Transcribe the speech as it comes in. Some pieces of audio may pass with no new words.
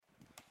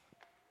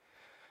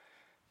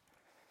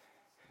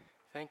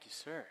Thank you,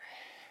 sir.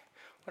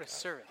 What a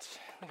servant.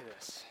 Look at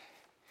this.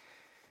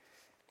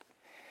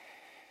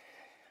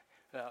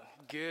 Well,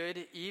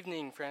 good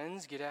evening,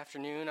 friends. Good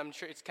afternoon. I'm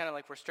sure it's kind of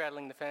like we're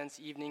straddling the fence,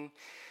 evening,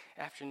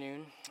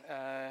 afternoon.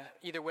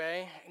 Either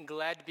way,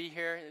 glad to be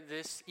here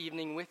this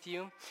evening with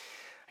you.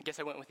 I guess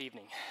I went with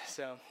evening.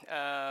 So,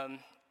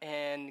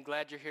 and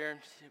glad you're here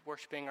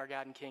worshiping our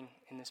God and King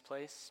in this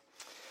place.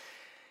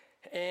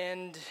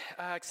 And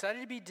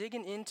excited to be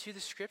digging into the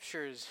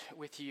scriptures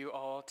with you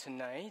all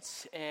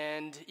tonight.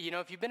 And,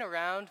 if you've been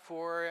around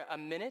for a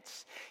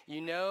minute, you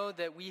know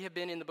that we have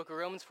been in the book of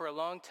Romans for a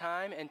long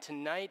time. And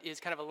tonight is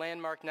kind of a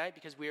landmark night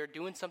because we are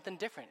doing something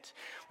different.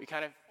 We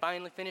kind of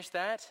finally finished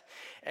that,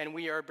 and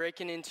we are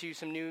breaking into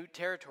some new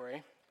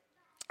territory.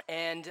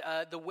 And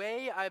the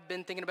way I've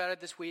been thinking about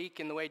it this week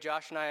and the way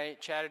Josh and I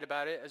chatted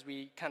about it as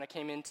we kind of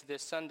came into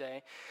this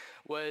Sunday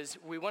was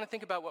we want to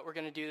think about what we're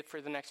going to do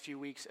for the next few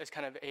weeks as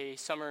kind of a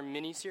summer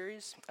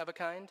mini-series of a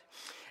kind.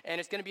 And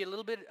it's going to be a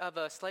little bit of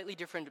a slightly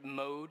different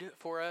mode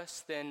for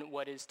us than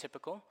what is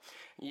typical.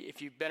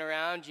 If you've been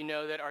around, you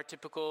know that our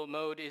typical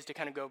mode is to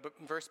kind of go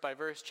verse by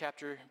verse,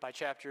 chapter by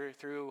chapter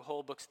through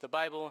whole books of the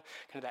Bible,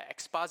 kind of that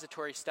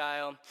expository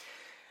style.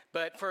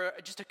 But for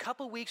just a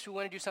couple weeks, we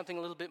want to do something a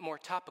little bit more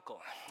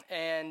topical.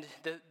 And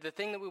the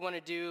thing that we want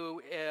to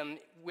do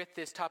with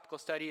this topical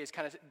study is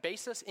kind of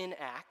base us in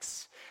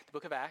Acts, the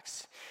book of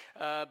Acts,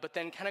 but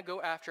then kind of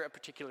go after a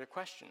particular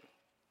question.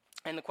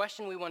 And the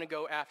question we want to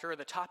go after, or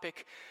the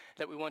topic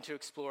that we want to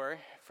explore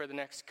for the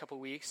next couple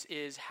weeks,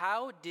 is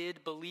how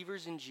did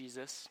believers in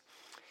Jesus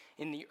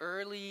in the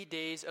early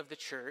days of the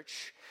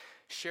church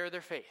share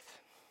their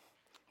faith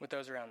with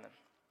those around them?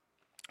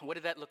 What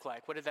did that look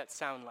like? What did that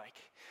sound like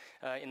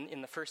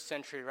in the first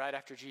century, right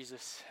after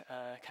Jesus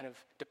kind of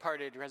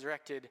departed,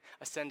 resurrected,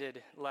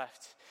 ascended,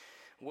 left?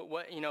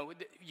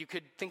 You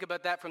could think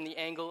about that from the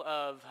angle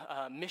of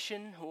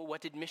mission.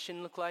 What did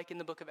mission look like in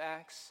the book of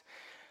Acts?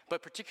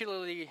 But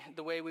particularly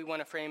the way we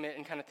want to frame it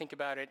and kind of think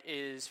about it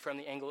is from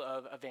the angle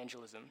of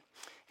evangelism,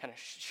 kind of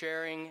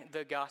sharing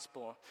the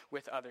gospel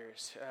with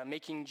others,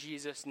 making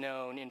Jesus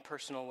known in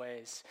personal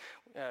ways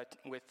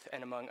with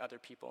and among other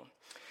people.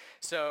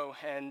 So,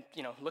 and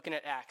looking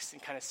at Acts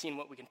and kind of seeing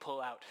what we can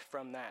pull out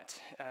from that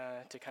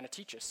to kind of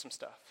teach us some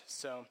stuff.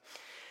 So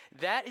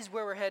that is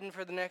where we're heading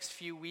for the next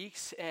few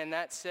weeks. And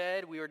that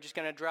said, we are just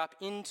going to drop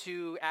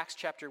into Acts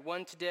chapter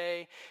 1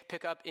 today,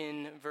 pick up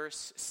in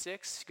verse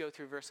 6, go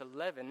through verse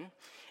 11.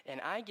 And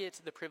I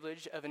get the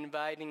privilege of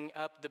inviting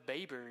up the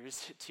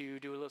Babers to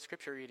do a little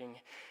scripture reading.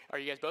 Are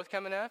you guys both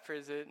coming up, or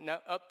is it no?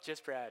 Oh,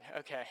 just Brad.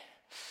 Okay.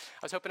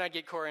 I was hoping I'd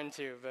get Corin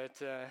too, but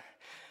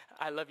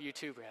I love you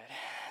too, Brad.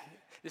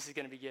 This is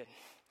going to be good.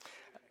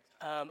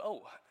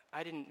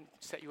 I didn't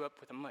set you up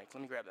with a mic.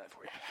 Let me grab that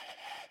for you.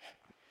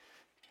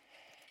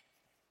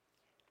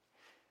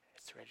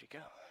 It's ready to go.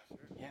 Sure.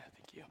 Yeah,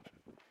 thank you.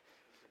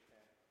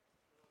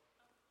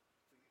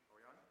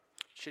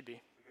 Should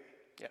be.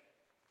 Yep.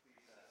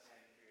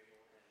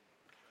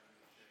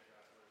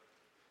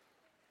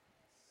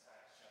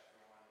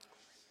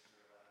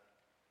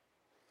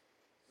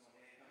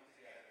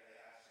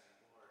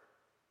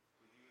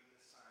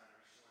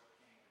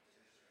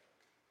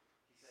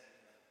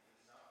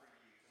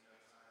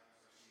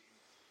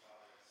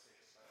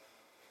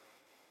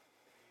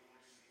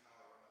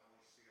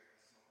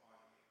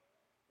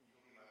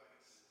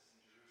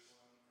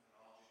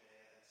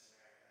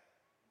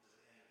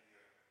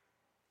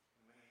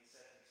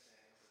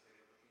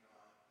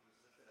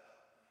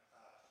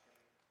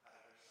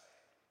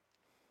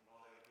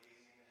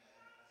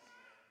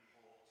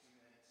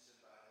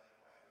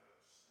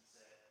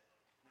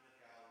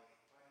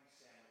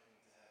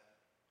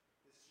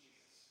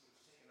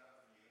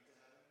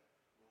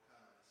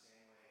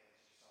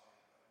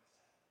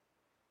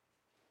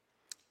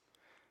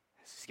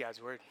 This is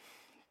God's word.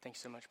 Thanks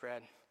so much,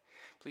 Brad.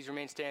 Please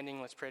remain standing.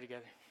 Let's pray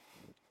together.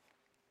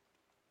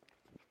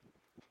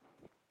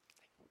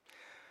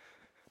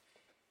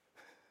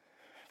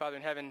 Father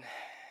in heaven,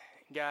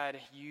 God,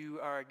 you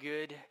are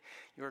good.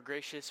 You are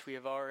gracious. We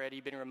have already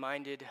been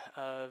reminded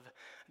of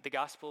the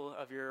gospel,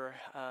 of your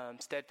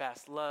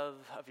steadfast love,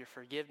 of your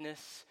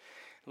forgiveness,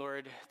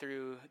 Lord,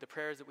 through the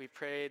prayers that we've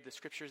prayed, the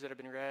scriptures that have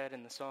been read,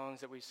 and the songs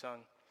that we've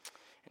sung.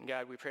 And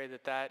God, we pray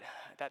that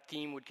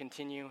theme would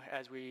continue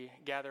as we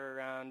gather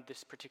around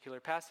this particular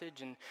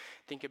passage and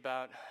think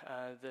about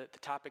the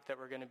topic that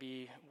we're going to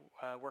be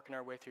working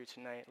our way through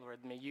tonight. Lord,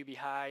 may you be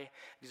high,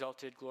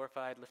 exalted,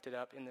 glorified, lifted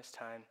up in this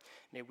time.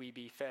 May we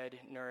be fed,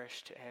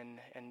 nourished,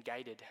 and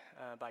guided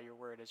by your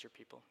word as your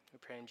people. We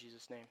pray in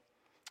Jesus' name.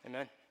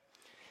 Amen.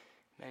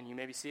 Amen. You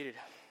may be seated.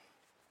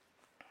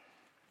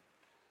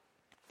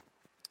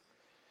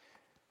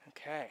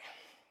 Okay.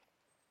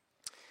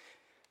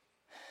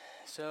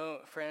 So,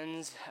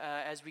 friends,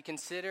 as we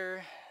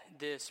consider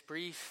this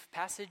brief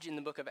passage in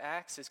the book of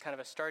Acts as kind of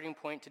a starting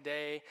point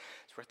today,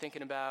 as we're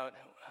thinking about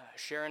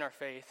sharing our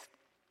faith,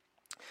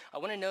 I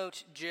want to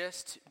note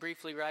just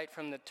briefly right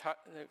from the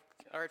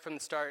right from the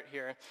start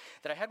here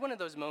that I had one of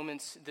those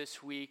moments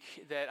this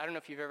week that I don't know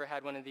if you've ever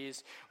had one of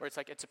these where it's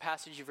like it's a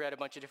passage you've read a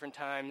bunch of different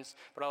times,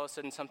 but all of a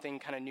sudden something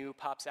kind of new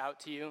pops out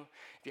to you.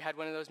 Have you had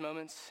one of those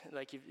moments?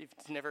 Like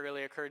it's never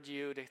really occurred to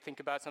you to think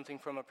about something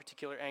from a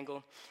particular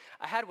angle?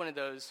 I had one of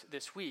those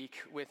this week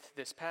with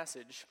this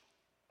passage.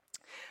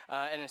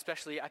 And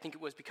especially, I think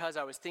it was because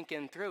I was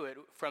thinking through it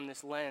from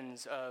this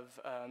lens of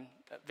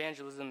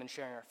evangelism and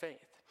sharing our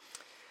faith.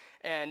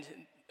 And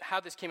how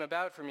this came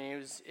about for me,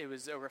 it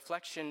was a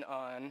reflection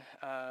on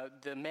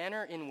the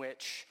manner in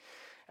which,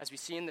 as we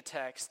see in the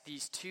text,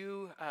 these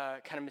two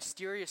kind of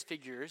mysterious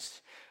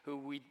figures, who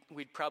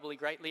we'd probably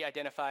rightly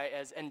identify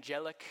as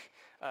angelic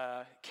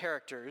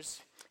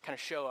characters, kind of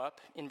show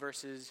up in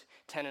verses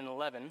 10 and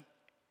 11.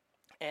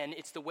 And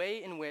it's the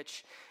way in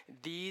which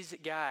these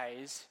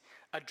guys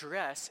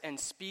address and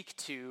speak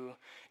to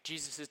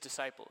Jesus'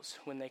 disciples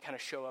when they kind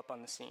of show up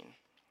on the scene,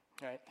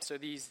 right? So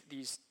these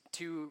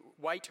two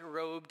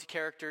white-robed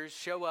characters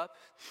show up,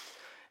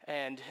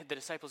 and the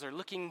disciples are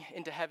looking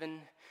into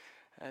heaven.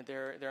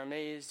 They're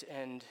amazed,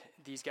 and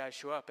these guys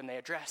show up, and they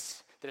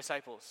address the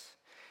disciples.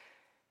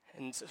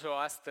 And so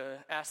I'll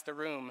ask the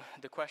room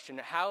the question,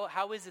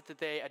 how is it that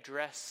they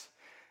address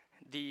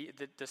the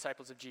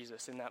disciples of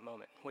Jesus in that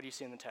moment? What do you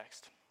see in the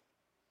text?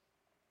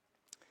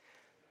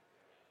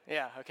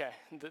 Yeah, okay.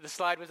 The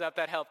slide was up.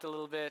 That helped a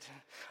little bit.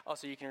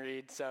 Also, you can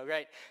read. So,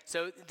 right.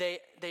 So they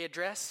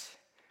address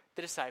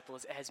the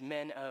disciples as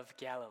men of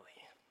Galilee.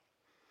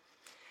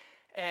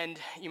 And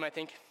you might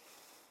think,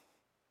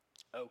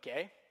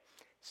 okay,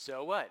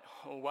 so what?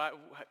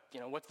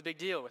 What's the big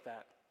deal with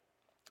that?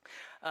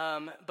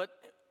 But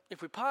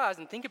if we pause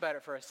and think about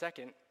it for a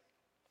second,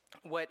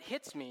 what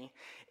hits me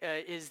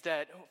is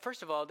that,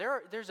 first of all,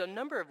 there's a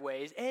number of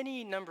ways,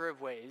 any number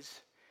of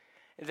ways,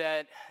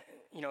 that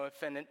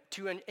if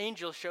two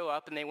angels show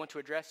up and they want to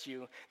address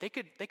you, they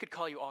could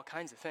call you all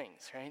kinds of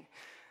things, right?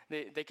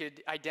 They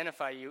could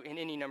identify you in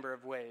any number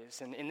of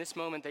ways. And in this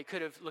moment, they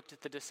could have looked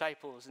at the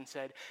disciples and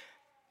said,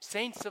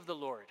 "Saints of the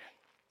Lord."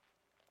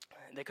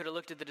 They could have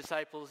looked at the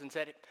disciples and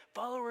said,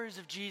 "Followers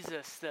of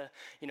Jesus, the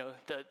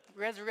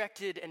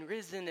resurrected and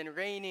risen and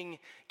reigning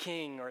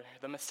King, or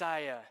the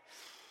Messiah."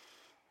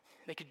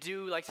 They could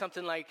do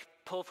something like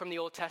pull from the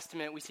Old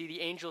Testament. We see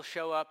the angel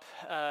show up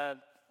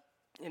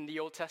in the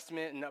Old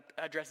Testament and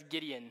address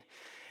Gideon.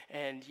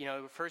 And,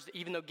 refers to,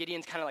 even though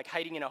Gideon's kind of like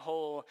hiding in a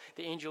hole,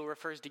 the angel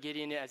refers to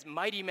Gideon as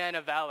mighty man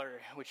of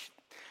valor, which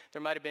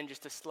there might have been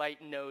just a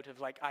slight note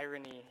of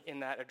irony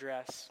in that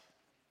address.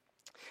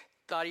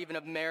 Thought even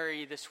of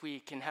Mary this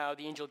week and how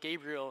the angel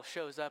Gabriel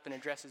shows up and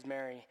addresses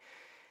Mary.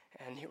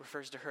 And he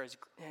refers to her as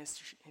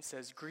he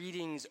says,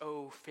 "Greetings,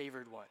 O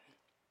favored one."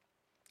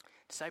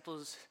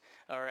 Disciples,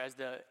 or as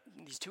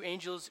these two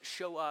angels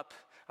show up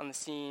on the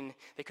scene,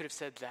 they could have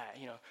said that,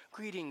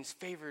 "Greetings,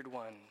 favored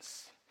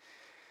ones."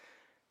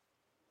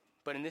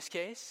 But in this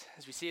case,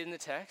 as we see it in the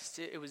text,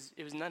 it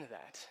was none of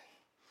that.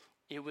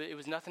 It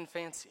was nothing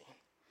fancy.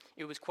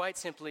 It was quite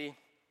simply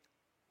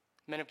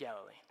men of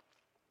Galilee.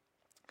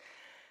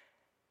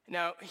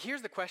 Now,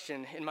 here's the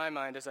question in my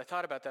mind as I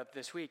thought about that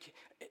this week.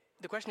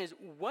 The question is,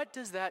 what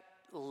does that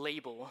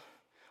label,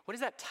 what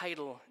does that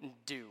title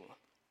do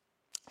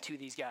to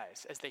these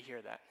guys as they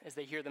hear that, as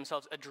they hear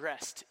themselves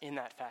addressed in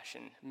that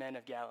fashion, men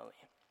of Galilee?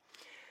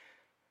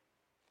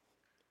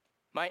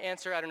 My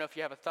answer, I don't know if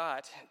you have a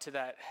thought to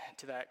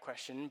that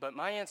question, but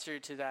my answer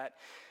to that,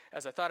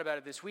 as I thought about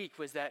it this week,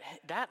 was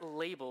that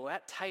label,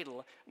 that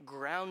title,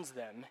 grounds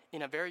them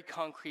in a very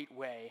concrete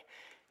way,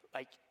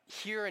 like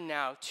here and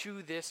now,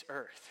 to this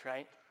earth,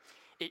 right?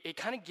 It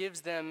kind of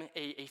gives them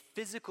a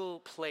physical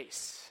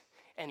place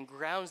and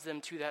grounds them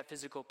to that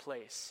physical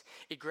place.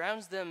 It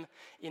grounds them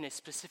in a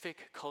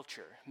specific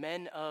culture,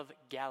 men of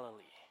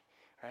Galilee,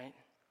 right?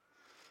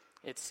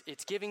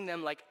 It's giving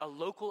them like a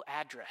local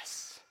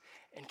address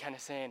and kind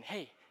of saying,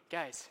 "Hey,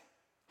 guys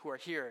who are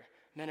here,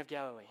 men of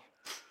Galilee."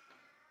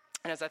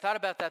 And as I thought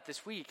about that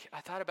this week,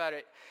 I thought about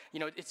it,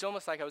 it's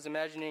almost like I was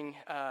imagining,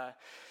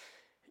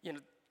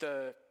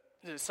 the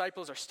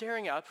disciples are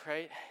staring up,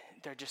 right?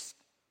 They're just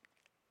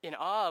in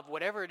awe of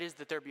whatever it is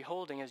that they're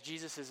beholding as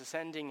Jesus is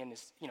ascending and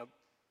is,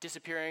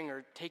 disappearing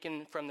or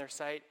taken from their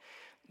sight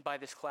by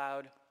this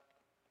cloud.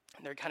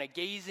 They're kind of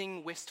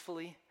gazing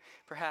wistfully,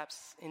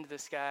 perhaps, into the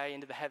sky,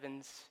 into the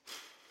heavens.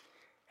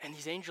 And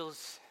these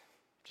angels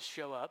just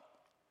show up,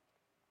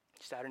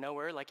 just out of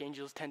nowhere, like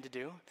angels tend to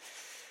do.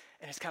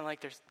 And it's kind of like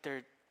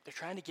they're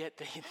trying to get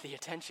the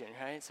attention,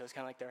 right? So it's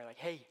kind of like they're like,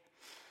 "Hey,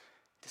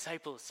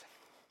 disciples,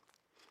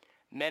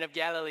 men of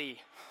Galilee,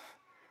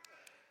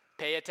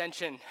 pay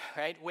attention,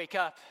 right? Wake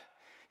up,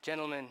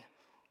 gentlemen.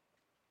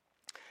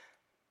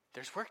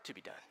 There's work to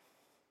be done.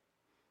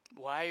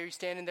 Why are you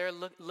standing there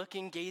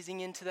looking, gazing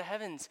into the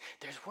heavens?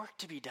 There's work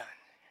to be done.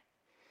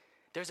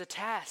 There's a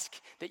task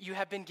that you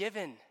have been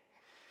given.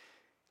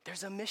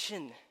 There's a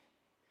mission.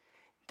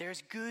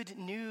 There's good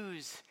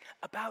news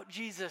about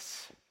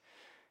Jesus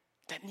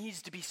that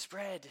needs to be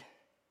spread.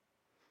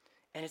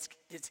 And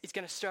it's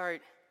going to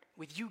start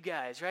with you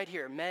guys right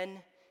here,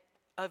 men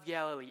of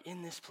Galilee,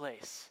 in this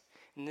place,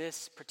 in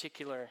this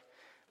particular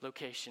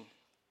location.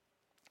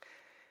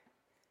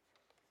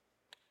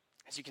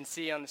 As you can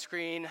see on the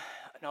screen,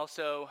 and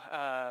also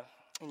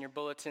in your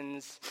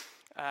bulletins,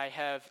 I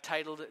have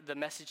titled the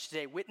message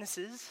today,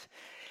 Witnesses.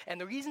 And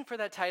the reason for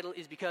that title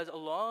is because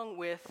along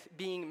with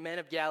being men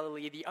of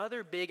Galilee, the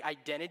other big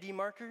identity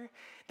marker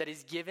that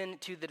is given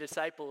to the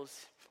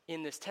disciples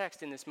in this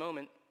text, in this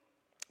moment,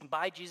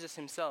 by Jesus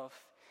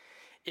himself,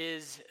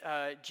 is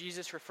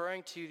Jesus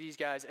referring to these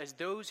guys as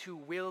those who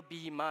will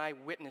be my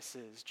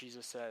witnesses,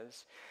 Jesus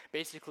says.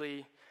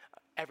 Basically,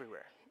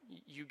 everywhere.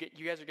 You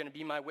guys are going to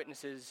be my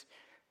witnesses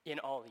in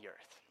all the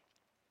earth.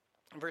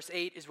 Verse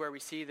 8 is where we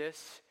see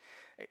this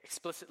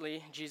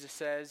explicitly. Jesus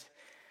says,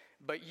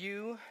 "But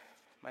you,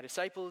 my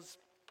disciples,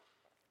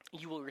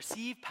 you will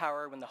receive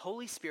power when the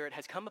Holy Spirit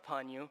has come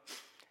upon you."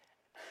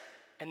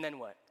 And then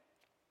what?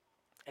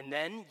 "And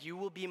then you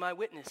will be my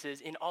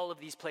witnesses in all of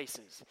these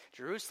places,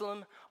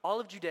 Jerusalem, all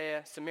of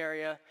Judea,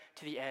 Samaria,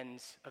 to the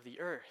ends of the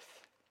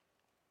earth."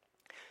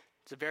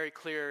 It's a very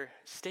clear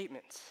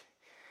statement.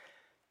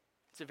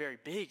 It's a very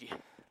big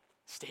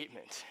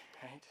statement,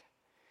 right?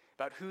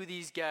 About who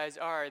these guys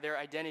are, their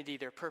identity,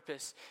 their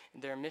purpose,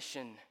 their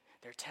mission,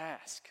 their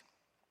task.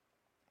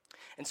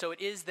 And so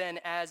it is then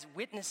as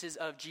witnesses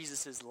of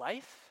Jesus'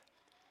 life,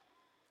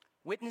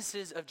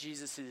 witnesses of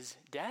Jesus'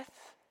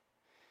 death,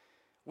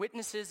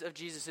 witnesses of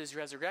Jesus'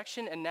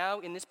 resurrection, and now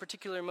in this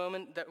particular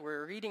moment that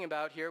we're reading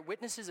about here,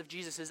 witnesses of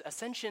Jesus'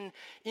 ascension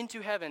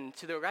into heaven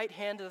to the right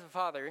hand of the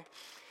Father,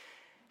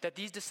 that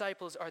these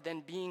disciples are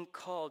then being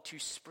called to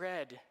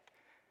spread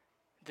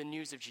the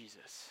news of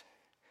Jesus,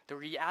 the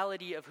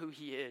reality of who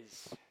he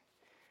is,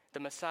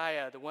 the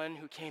Messiah, the one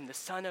who came, the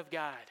Son of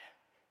God.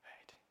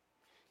 Right?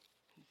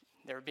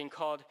 They're being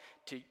called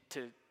to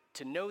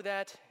know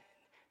that,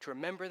 to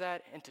remember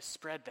that, and to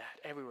spread that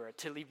everywhere,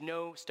 to leave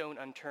no stone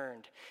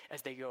unturned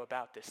as they go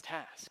about this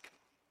task.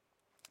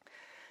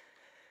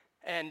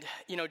 And,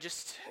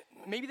 just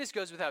maybe this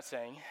goes without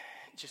saying,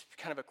 just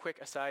kind of a quick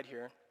aside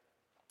here,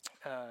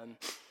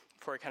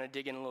 before I kind of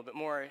dig in a little bit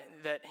more,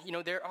 that,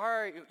 there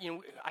are,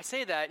 I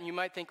say that, and you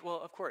might think, well,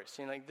 of course,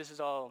 this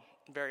is all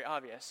very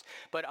obvious.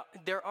 But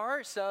there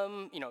are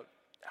some,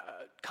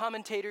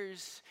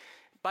 commentators,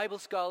 Bible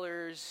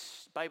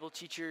scholars, Bible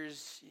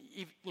teachers,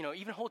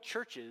 even whole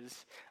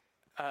churches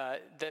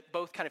that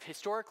both kind of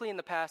historically in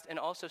the past and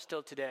also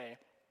still today,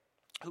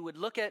 who would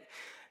look at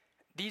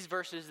these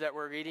verses that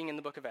we're reading in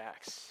the book of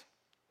Acts,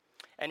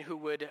 and who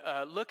would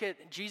look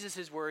at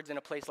Jesus' words in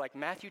a place like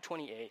Matthew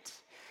 28,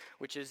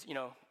 which is,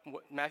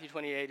 Matthew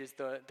 28 is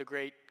the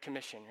Great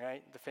Commission,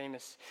 right? The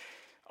famous,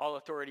 "All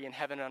authority in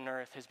heaven and on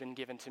earth has been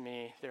given to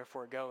me,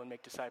 therefore go and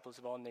make disciples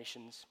of all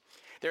nations."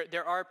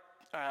 There are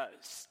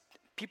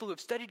people who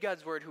have studied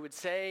God's word who would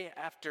say,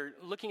 after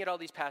looking at all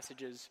these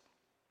passages,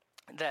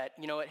 that,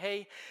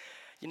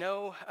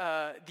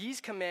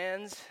 these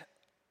commands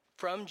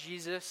from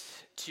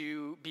Jesus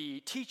to be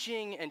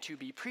teaching and to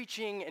be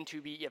preaching and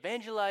to be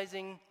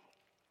evangelizing,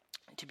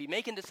 to be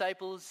making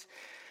disciples,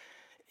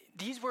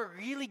 these were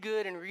really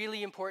good and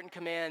really important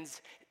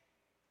commands,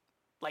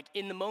 like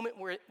in the moment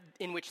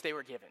in which they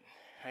were given.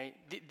 Right?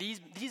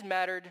 These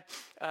mattered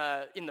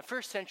in the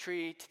first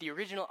century to the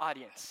original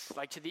audience,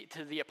 like to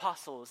the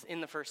apostles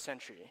in the first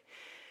century.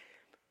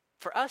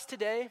 For us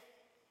today,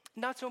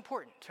 not so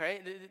important,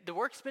 right? The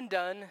work's been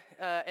done,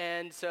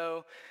 and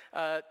so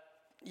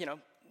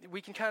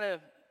we can kind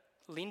of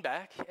lean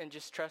back and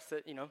just trust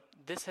that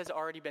this has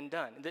already been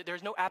done.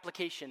 There's no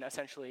application,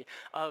 essentially,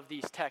 of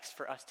these texts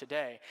for us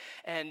today,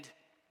 and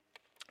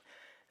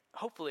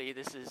hopefully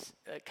this is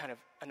kind of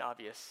an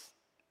obvious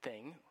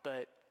thing,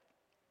 but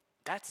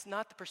that's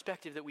not the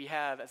perspective that we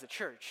have as a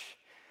church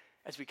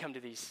as we come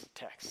to these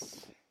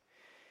texts.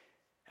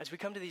 As we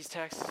come to these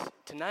texts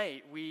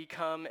tonight, we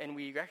come and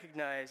we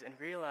recognize and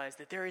realize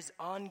that there is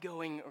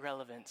ongoing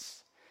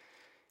relevance,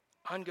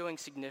 ongoing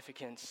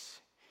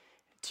significance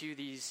to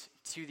these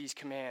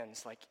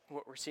commands, like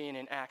what we're seeing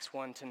in Acts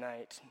 1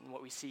 tonight, and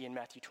what we see in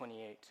Matthew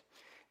 28,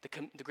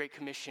 the Great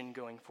Commission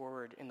going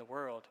forward in the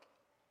world.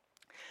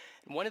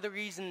 And one of the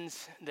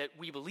reasons that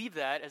we believe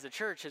that as a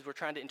church, as we're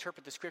trying to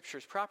interpret the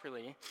scriptures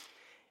properly,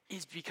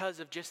 is because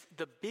of just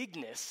the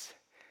bigness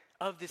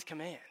of this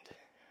command,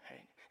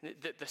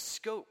 right? The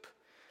scope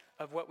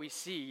of what we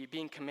see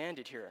being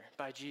commanded here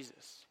by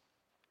Jesus.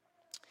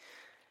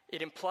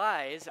 It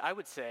implies, I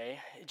would say,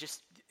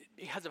 just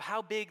because of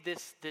how big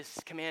this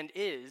command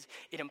is,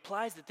 it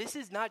implies that this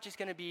is not just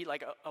going to be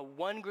like a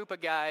one group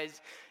of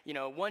guys,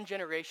 one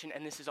generation,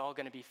 and this is all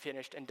going to be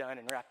finished and done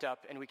and wrapped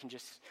up, and we can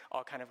just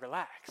all kind of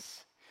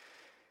relax.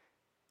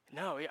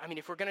 No,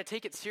 if we're going to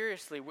take it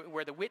seriously,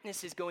 where the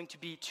witness is going to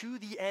be to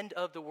the end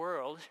of the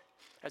world,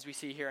 as we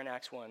see here in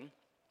Acts 1,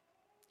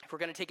 if we're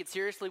going to take it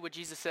seriously, what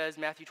Jesus says,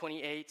 Matthew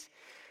 28,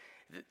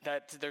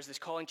 that there's this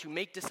calling to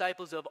make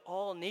disciples of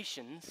all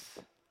nations,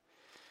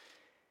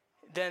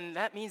 then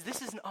that means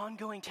this is an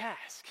ongoing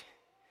task.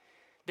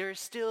 There is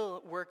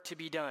still work to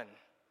be done.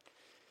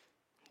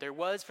 There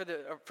was for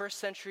the first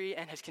century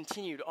and has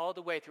continued all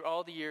the way through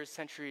all the years,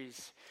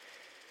 centuries.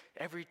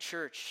 Every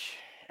church,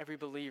 every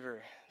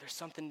believer, there's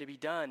something to be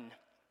done.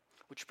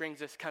 which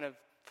brings us kind of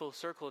full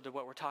circle to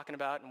what we're talking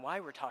about and why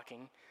we're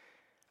talking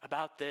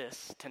about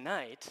this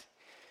tonight.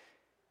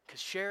 Because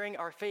sharing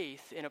our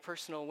faith in a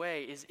personal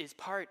way is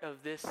part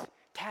of this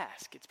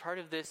task. It's part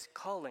of this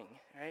calling,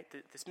 right?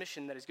 This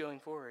mission that is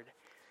going forward.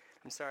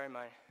 I'm sorry,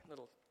 my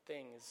little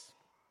thing is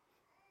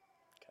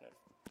kind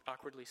of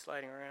awkwardly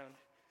sliding around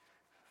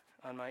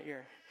on my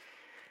ear.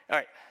 All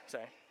right,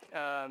 sorry.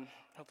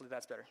 Hopefully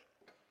that's better.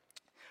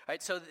 All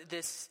right, so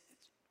this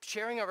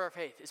sharing of our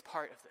faith is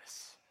part of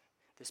this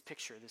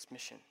picture, this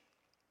mission.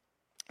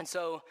 And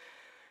so,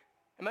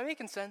 am I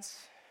making sense?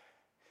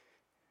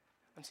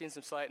 I'm seeing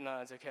some slight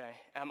nods, okay.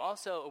 I'm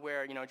also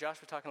aware,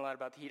 Josh was talking a lot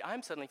about the heat.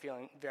 I'm suddenly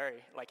feeling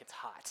very like it's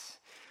hot,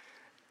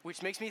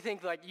 which makes me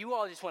think like you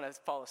all just want to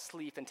fall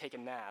asleep and take a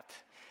nap.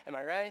 Am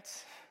I right?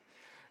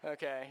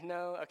 Okay,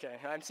 no? Okay,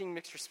 I'm seeing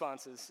mixed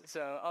responses.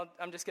 So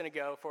I'm just going to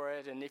go for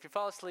it. And if you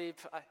fall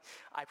asleep,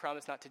 I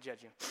promise not to judge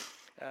you.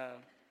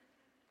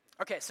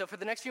 Okay, so for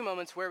the next few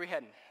moments, where are we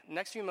heading?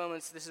 Next few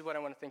moments, this is what I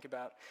want to think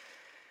about.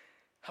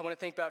 I want to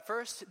think about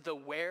first the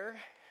where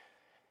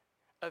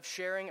of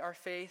sharing our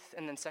faith,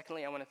 and then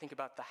secondly, I want to think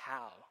about the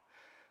how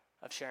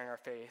of sharing our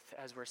faith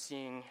as we're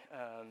seeing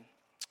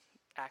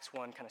Acts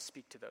 1 kind of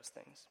speak to those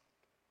things.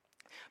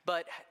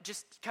 But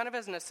just kind of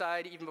as an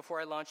aside, even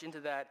before I launch into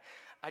that,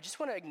 I just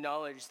want to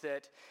acknowledge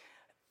that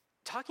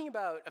talking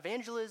about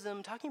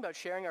evangelism, talking about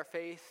sharing our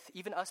faith,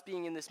 even us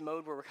being in this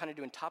mode where we're kind of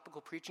doing topical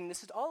preaching,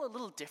 this is all a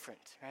little different,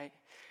 right?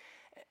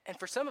 And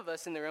for some of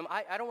us in the room,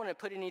 I don't want to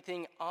put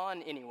anything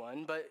on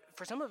anyone, but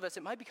for some of us,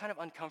 it might be kind of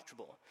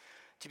uncomfortable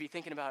to be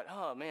thinking about,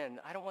 oh man,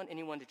 I don't want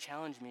anyone to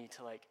challenge me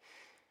to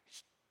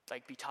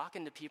like be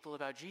talking to people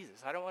about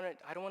Jesus. I don't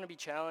want to be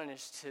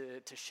challenged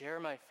to share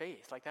my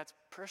faith. Like that's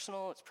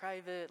personal, it's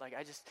private.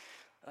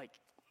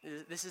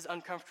 This is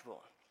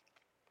uncomfortable.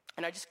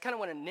 And I just kind of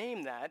want to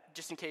name that,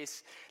 just in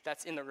case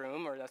that's in the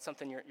room or that's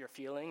something you're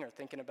feeling or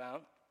thinking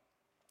about.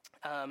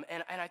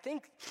 And I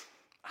think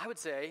I would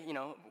say,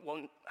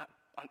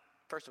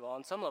 first of all,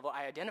 on some level,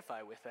 I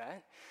identify with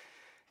that.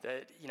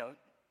 That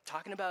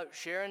talking about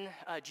sharing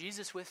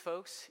Jesus with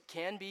folks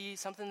can be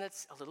something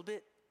that's a little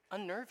bit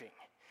unnerving,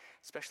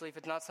 especially if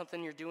it's not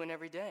something you're doing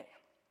every day.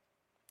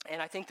 And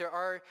I think there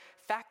are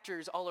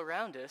factors all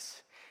around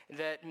us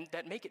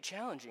that make it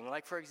challenging.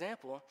 Like, for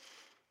example,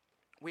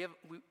 we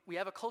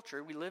have a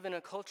culture, we live in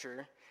a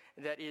culture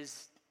that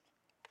is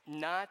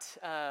not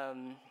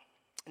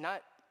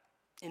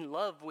in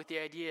love with the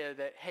idea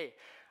that, hey,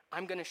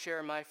 I'm going to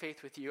share my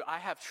faith with you. I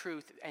have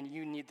truth, and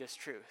you need this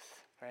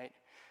truth, right?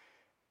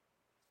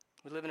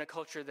 We live in a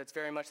culture that's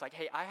very much like,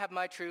 hey, I have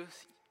my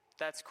truth,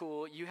 that's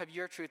cool. You have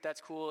your truth, that's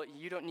cool.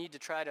 You don't need to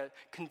try to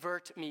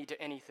convert me to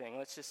anything.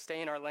 Let's just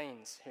stay in our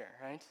lanes here,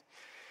 right?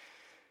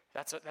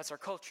 That's our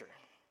culture.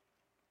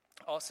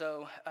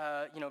 Also,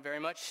 very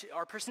much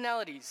our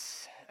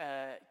personalities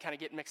kind of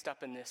get mixed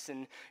up in this,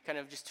 and kind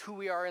of just who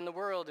we are in the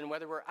world and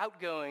whether we're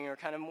outgoing or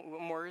kind of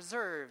more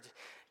reserved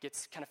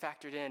gets kind of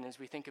factored in as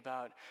we think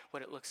about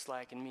what it looks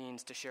like and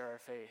means to share our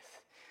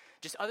faith.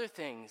 Just other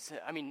things,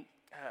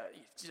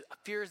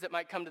 fears that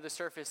might come to the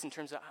surface in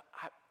terms of,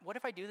 what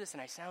if I do this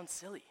and I sound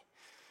silly,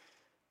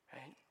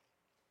 right?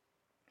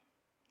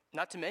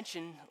 Not to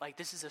mention,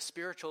 this is a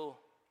spiritual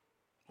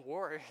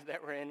war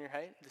that we're in,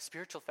 right? The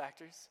spiritual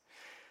factors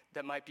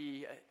that might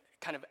be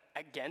kind of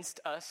against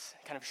us,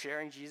 kind of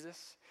sharing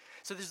Jesus.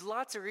 So there's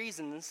lots of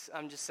reasons,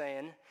 I'm just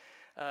saying,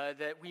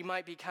 that we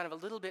might be kind of a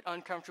little bit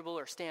uncomfortable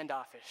or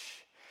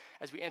standoffish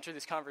as we enter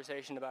this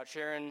conversation about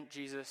sharing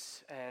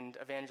Jesus and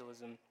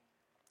evangelism.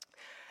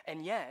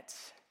 And yet,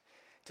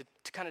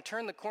 to kind of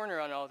turn the corner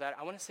on all that,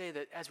 I want to say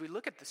that as we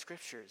look at the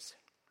scriptures,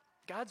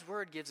 God's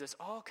word gives us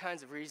all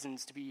kinds of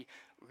reasons to be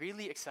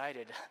really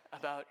excited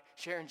about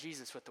sharing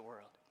Jesus with the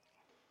world.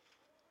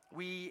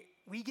 We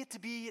get to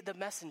be the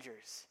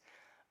messengers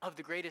of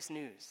the greatest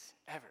news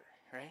ever,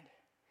 right?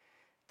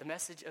 The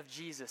message of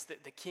Jesus,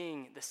 the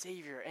King, the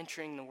Savior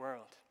entering the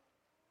world.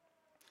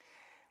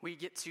 We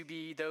get to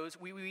be those,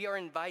 we are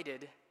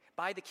invited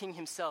by the King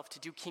himself to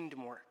do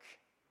kingdom work.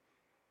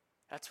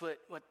 That's what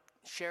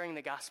sharing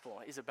the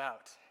gospel is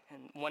about,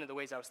 and one of the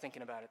ways I was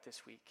thinking about it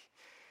this week.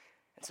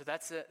 And so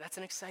that's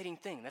an exciting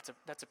thing.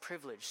 That's a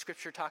privilege.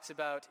 Scripture talks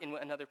about in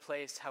another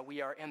place how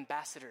we are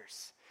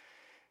ambassadors.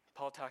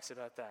 Paul talks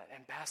about that,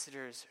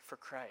 ambassadors for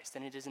Christ,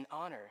 and it is an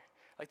honor.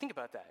 Think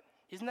about that.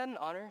 Isn't that an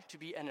honor to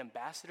be an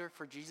ambassador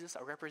for Jesus,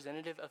 a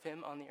representative of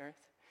him on the earth?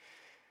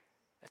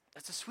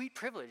 That's a sweet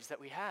privilege that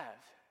we have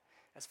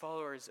as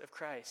followers of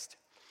Christ,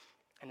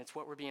 and it's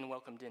what we're being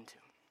welcomed into.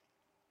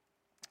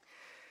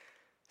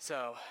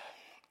 So,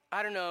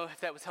 I don't know if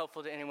that was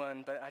helpful to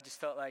anyone, but I just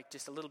felt like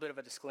just a little bit of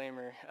a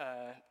disclaimer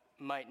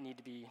might need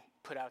to be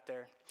put out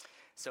there,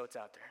 so it's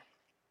out there.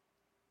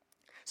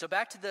 So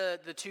back to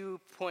the 2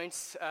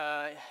 points,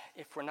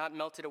 if we're not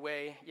melted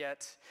away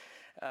yet.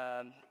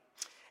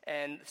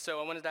 And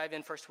so I want to dive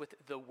in first with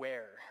the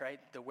where, right?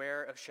 The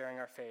where of sharing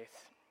our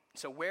faith.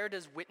 So where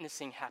does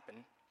witnessing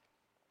happen?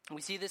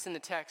 We see this in the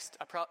text.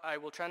 I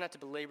will try not to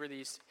belabor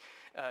these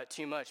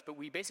too much, but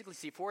we basically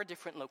see 4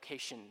 different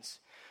locations.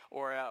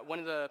 Or one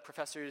of the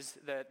professors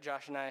that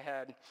Josh and I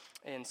had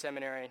in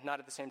seminary, not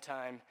at the same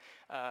time,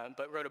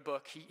 but wrote a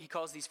book. He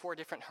calls these 4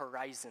 different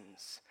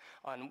horizons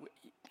on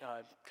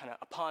kind of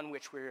upon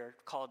which we're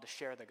called to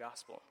share the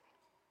gospel.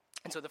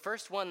 And so the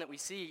first one that we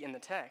see in the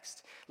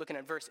text, looking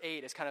at verse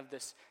 8, is kind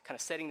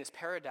of setting this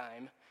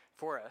paradigm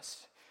for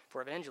us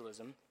for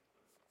evangelism.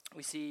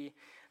 We see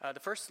the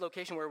first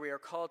location where we are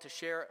called to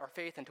share our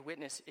faith and to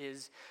witness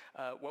is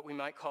what we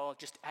might call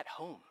just at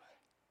home.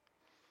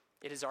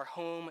 It is our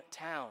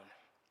hometown.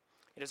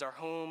 It is our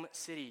home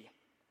city.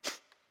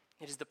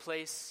 It is the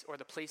place or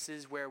the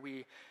places where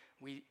we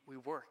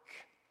work.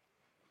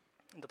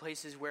 The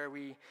places where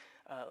we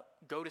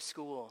go to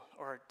school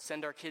or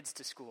send our kids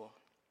to school.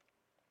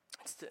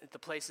 It's the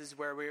places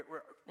where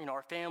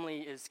our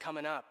family is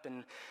coming up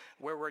and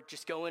where we're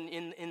just going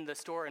in the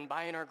store and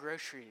buying our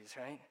groceries,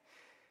 right?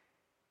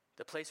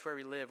 The place where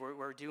we live,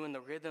 we're doing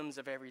the rhythms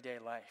of everyday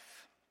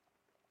life.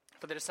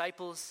 For the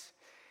disciples,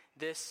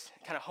 this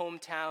kind of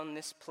hometown,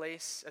 this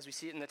place, as we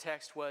see it in the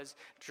text, was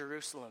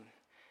Jerusalem,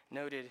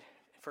 noted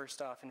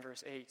first off in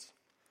verse 8.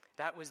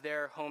 That was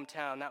their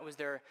hometown. That was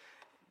their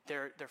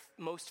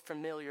most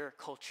familiar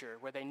culture,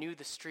 where they knew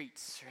the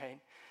streets, right?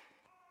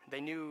 They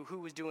knew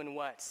who was doing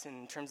what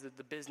in terms of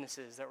the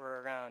businesses that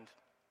were around.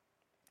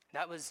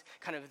 That was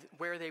kind of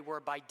where they were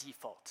by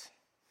default.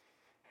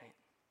 Right?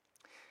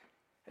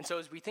 And so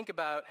as we think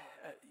about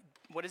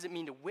what does it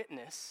mean to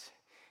witness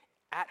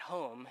at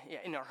home,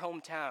 in our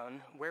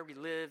hometown, where we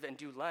live and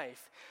do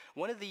life,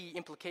 one of the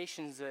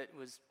implications that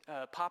was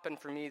popping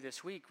for me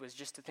this week was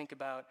just to think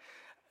about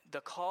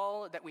the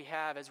call that we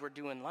have as we're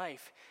doing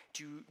life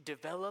to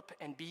develop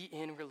and be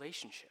in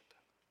relationship.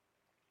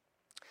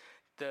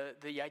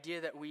 The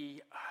idea that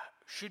we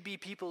should be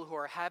people who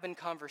are having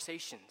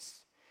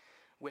conversations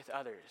with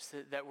others,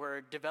 that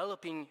we're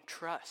developing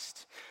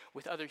trust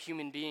with other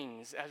human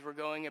beings as we're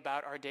going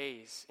about our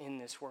days in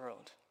this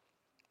world.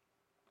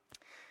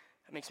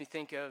 It makes me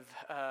think of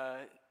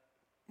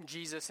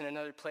Jesus in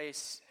another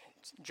place,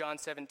 John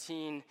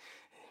 17,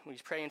 when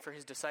he's praying for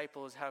his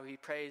disciples, how he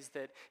prays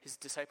that his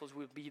disciples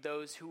would be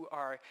those who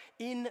are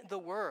in the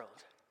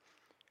world,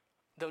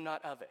 though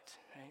not of it,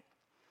 right?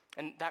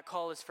 And that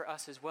call is for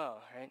us as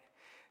well, right?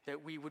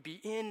 That we would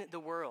be in the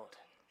world.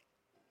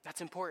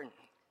 That's important.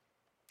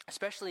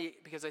 Especially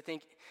because I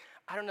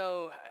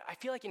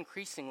feel like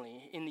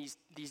increasingly in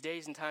these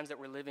days and times that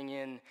we're living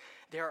in,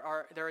 there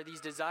are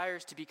these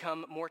desires to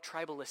become more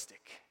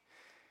tribalistic.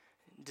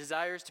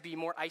 Desires to be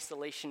more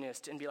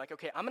isolationist and be like,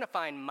 okay, I'm going to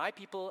find my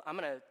people, I'm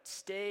going to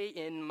stay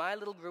in my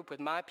little group with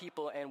my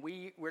people, and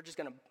we're just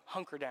going to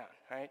hunker down,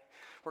 right?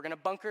 We're going to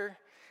bunker,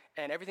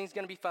 and everything's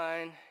going to be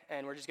fine,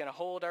 and we're just going to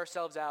hold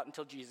ourselves out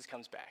until Jesus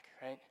comes back,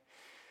 right?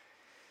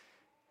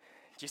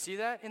 Do you see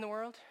that in the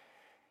world?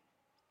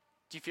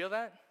 Do you feel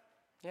that?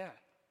 Yeah,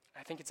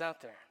 I think it's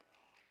out there.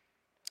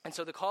 And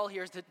so the call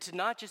here is to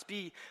not just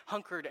be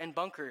hunkered and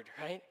bunkered,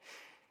 right?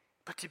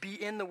 But to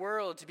be in the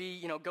world, to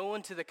be,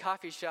 going to the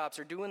coffee shops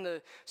or doing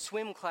the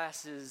swim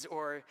classes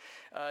or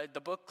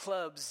the book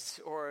clubs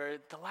or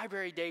the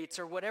library dates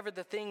or whatever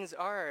the things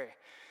are.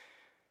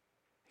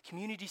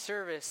 Community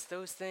service,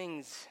 those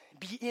things.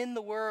 Be in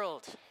the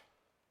world.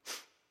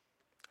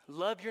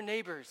 Love your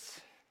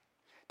neighbors.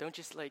 Don't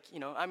just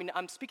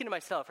I'm speaking to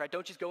myself, right?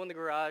 Don't just go in the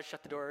garage,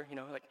 shut the door,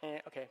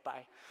 okay,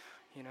 bye,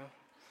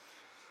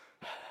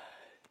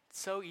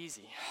 So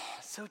easy,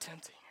 so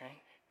tempting,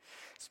 right?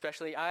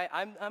 Especially,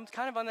 I'm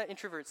kind of on that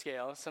introvert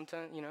scale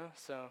sometimes,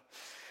 so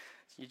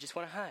you just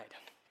want to hide.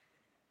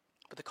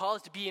 But the call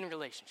is to be in a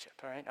relationship,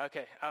 all right?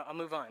 Okay, I'll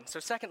move on. So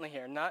secondly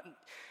here, not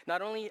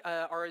only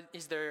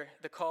is there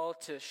the call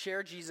to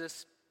share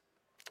Jesus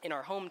in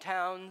our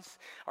hometowns,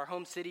 our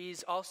home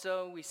cities,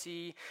 also we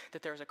see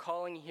that there's a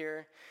calling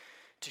here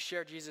to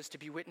share Jesus, to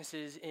be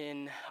witnesses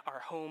in our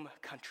home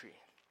country,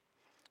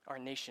 our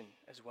nation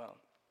as well.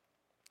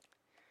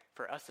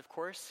 For us, of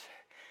course,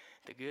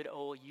 the good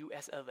old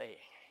US of A,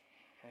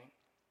 right?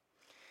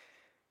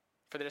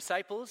 For the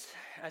disciples,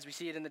 as we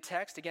see it in the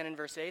text, again in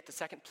verse 8, the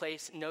second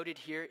place noted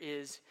here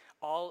is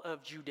all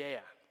of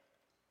Judea.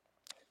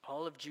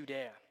 All of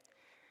Judea.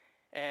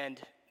 And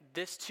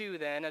this too,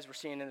 then, as we're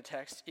seeing in the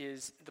text,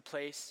 is the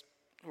place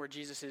where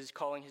Jesus is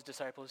calling his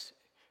disciples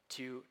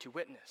to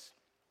witness.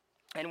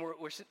 And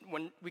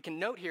when we can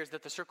note here is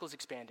that the circle is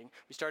expanding.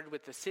 We started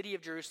with the city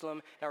of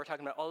Jerusalem. Now we're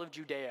talking about all of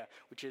Judea,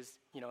 which is,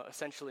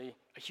 essentially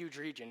a huge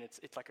region.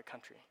 It's like a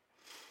country.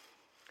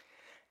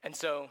 And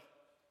so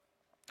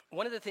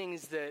one of the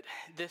things that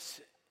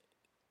this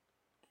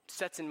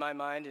sets in my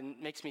mind and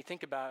makes me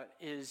think about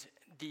is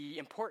the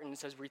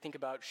importance, as we think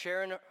about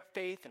sharing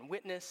faith and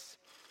witness,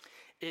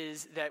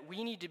 is that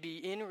we need to be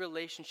in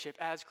relationship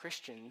as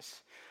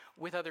Christians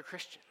with other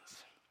Christians.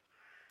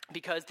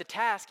 Because the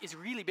task is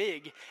really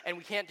big and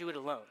we can't do it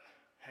alone,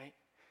 right?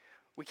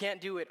 We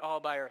can't do it all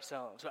by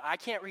ourselves. I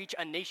can't reach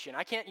a nation.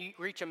 I can't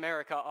reach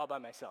America all by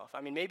myself. I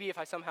mean, maybe if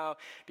I somehow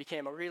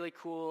became a really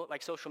cool,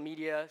 like, social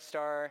media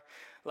star,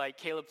 like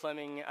Caleb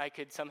Fleming, I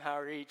could somehow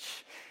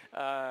reach,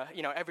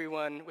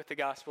 everyone with the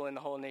gospel in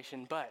the whole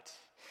nation, but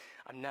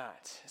I'm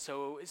not.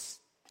 So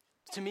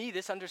to me,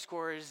 this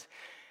underscores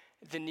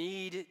the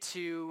need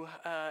to,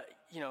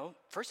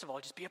 first of all,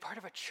 just be a part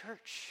of a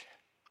church.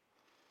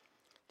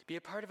 To be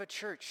a part of a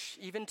church,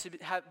 even to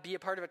be a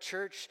part of a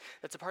church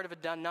that's a part of a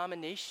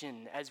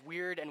denomination, as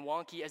weird and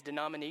wonky as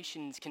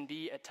denominations can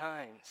be at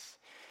times,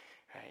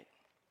 right?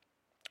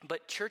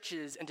 But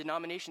churches and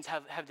denominations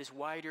have this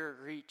wider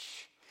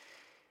reach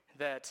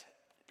that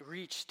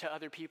reach to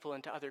other people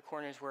and to other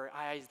corners where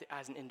I,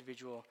 as an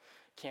individual,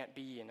 can't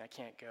be and I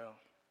can't go.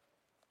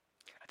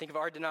 I think of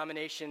our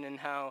denomination and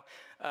how,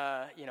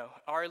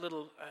 our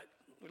little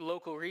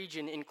local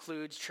region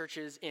includes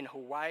churches in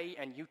Hawaii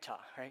and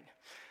Utah, right?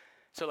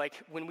 So like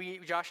when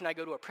Josh and I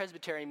go to a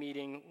presbytery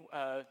meeting,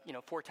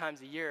 4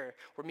 times a year,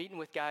 we're meeting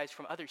with guys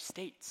from other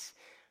states.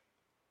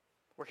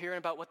 We're hearing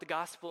about what the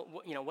gospel,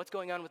 what's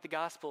going on with the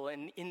gospel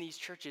in these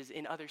churches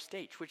in other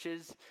states, which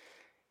is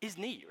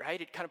neat,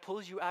 right? It kind of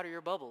pulls you out of your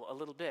bubble a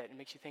little bit and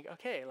makes you think,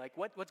 okay, like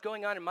what's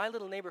going on in my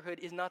little neighborhood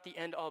is not the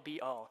end all be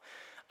all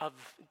of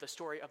the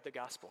story of the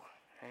gospel,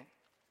 right?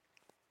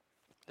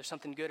 There's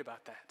something good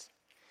about that.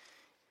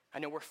 I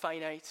know we're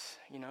finite,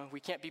 we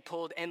can't be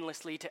pulled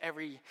endlessly to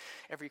every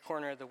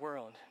corner of the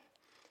world,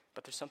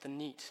 but there's something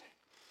neat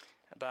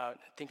about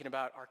thinking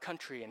about our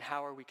country and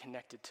how are we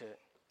connected to it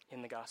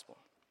in the gospel.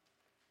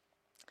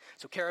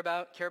 So care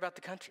about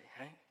the country,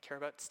 right? Care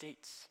about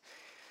states.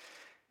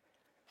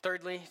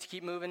 Thirdly, to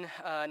keep moving,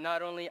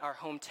 not only our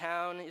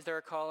hometown is there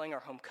a calling,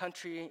 our home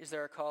country is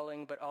there a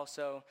calling, but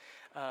also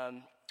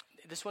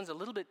this one's a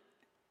little bit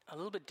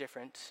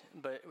different,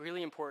 but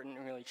really important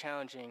and really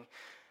challenging.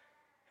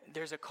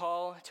 There's a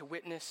call to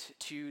witness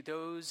to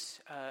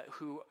those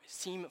who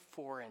seem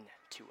foreign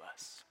to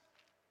us.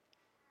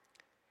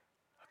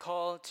 A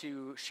call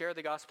to share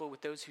the gospel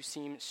with those who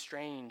seem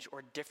strange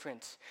or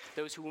different,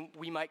 those who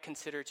we might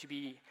consider to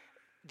be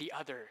the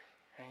other,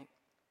 right?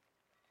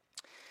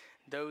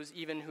 Those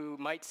even who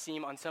might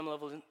seem on some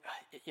level,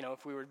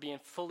 if we were being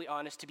fully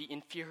honest, to be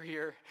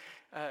inferior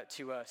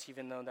to us,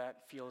 even though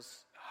that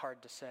feels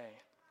hard to say.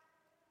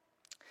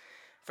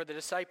 For the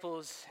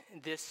disciples,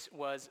 this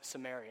was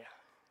Samaria.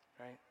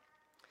 Right?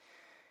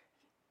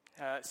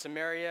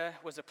 Samaria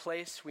was a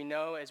place we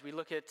know as we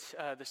look at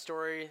the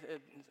story,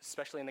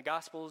 especially in the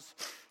Gospels,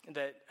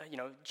 that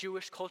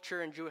Jewish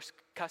culture and Jewish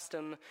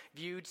custom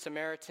viewed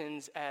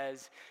Samaritans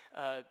as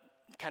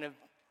kind of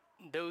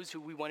those who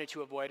we wanted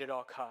to avoid at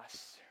all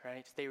costs.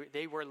 Right?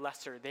 They were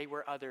lesser. They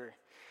were other.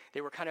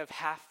 They were kind of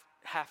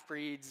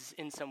half-breeds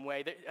in some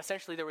way.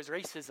 Essentially, there was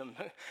racism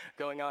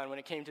going on when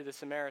it came to the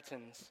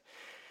Samaritans,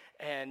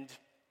 and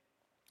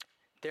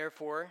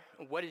therefore,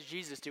 what does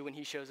Jesus do when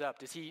he shows up?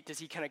 Does he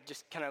kind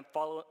of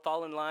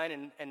fall in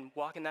line and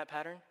walk in that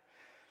pattern?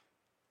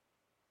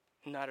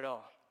 Not at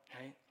all,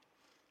 right?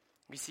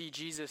 We see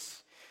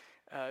Jesus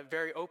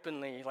very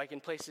openly, like in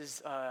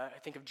places, I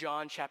think of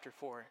John chapter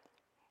 4.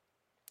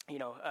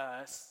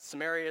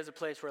 Samaria is a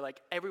place where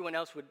like everyone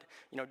else would,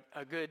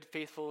 a good,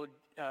 faithful,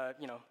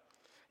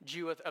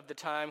 Jew of the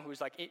time who was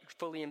like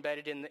fully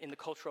embedded in the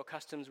cultural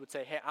customs would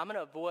say, hey, I'm going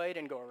to avoid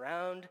and go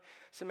around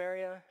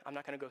Samaria. I'm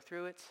not going to go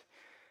through it.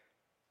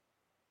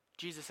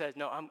 Jesus says,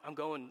 no, I'm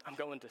going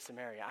to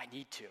Samaria. I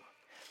need to.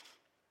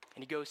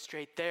 And he goes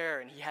straight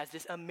there, and he has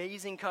this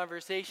amazing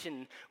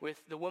conversation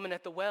with the woman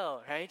at the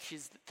well, right?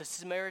 She's the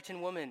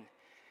Samaritan woman.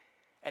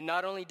 And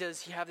not only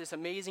does he have this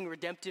amazing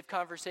redemptive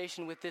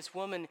conversation with this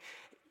woman,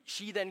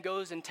 she then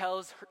goes and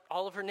tells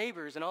all of her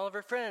neighbors and all of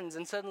her friends,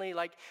 and suddenly,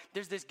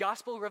 there's this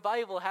gospel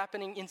revival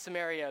happening in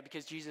Samaria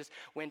because Jesus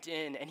went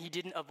in, and he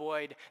didn't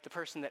avoid the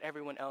person that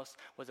everyone else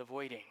was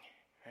avoiding,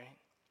 right?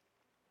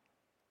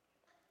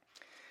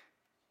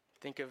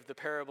 Think of the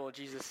parable,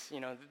 Jesus,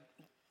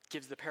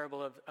 gives the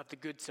parable of the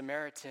Good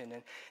Samaritan,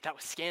 and that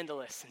was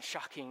scandalous and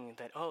shocking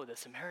that, the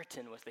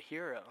Samaritan was the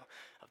hero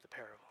of the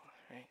parable,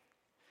 right?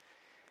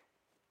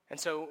 And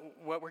so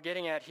what we're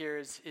getting at here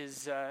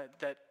is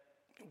that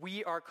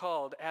we are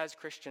called as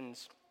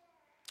Christians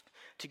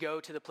to go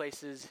to the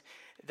places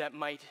that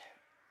might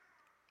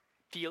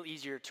feel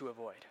easier to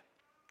avoid,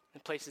 the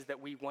places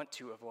that we want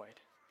to avoid.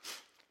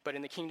 But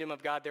in the kingdom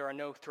of God, there are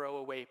no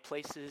throwaway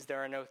places,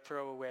 there are no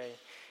throwaway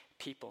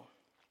people.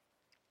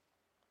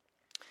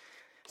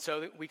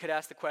 So we could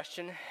ask the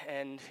question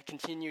and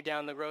continue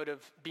down the road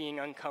of being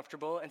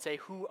uncomfortable and say,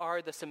 who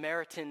are the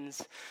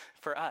Samaritans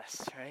for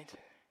us, right?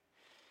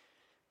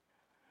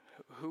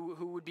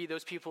 Who would be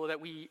those people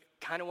that we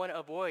kind of want to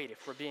avoid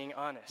if we're being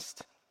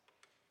honest?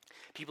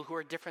 People who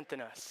are different than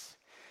us.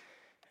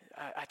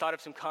 I thought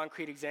of some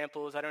concrete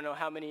examples. I don't know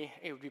how many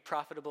it would be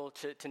profitable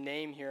to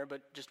name here,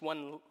 but just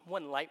one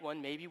light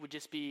one maybe would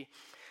just be,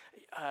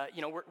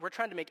 we're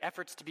trying to make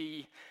efforts to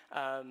be,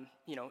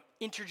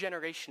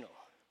 intergenerational,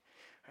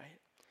 right?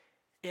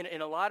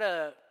 In a lot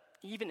of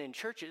even in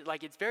churches,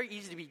 like it's very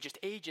easy to be just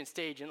age and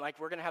stage, and like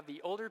we're going to have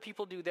the older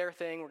people do their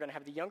thing, we're going to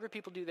have the younger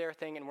people do their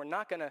thing, and we're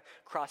not going to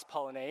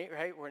cross-pollinate,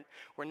 right?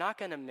 We're not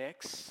going to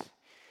mix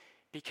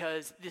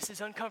because this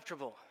is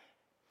uncomfortable.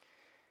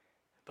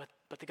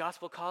 But the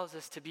gospel calls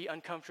us to be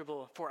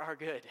uncomfortable for our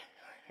good,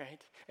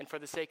 right? And for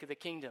the sake of the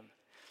kingdom.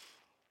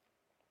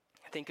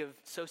 Think of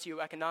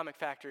socioeconomic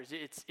factors.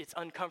 It's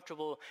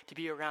uncomfortable to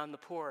be around the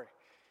poor.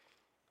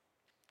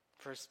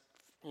 First,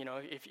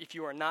 if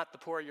you are not the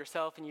poor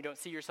yourself and you don't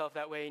see yourself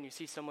that way and you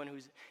see someone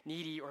who's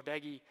needy or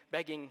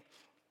begging,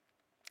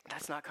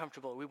 that's not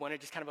comfortable. We want to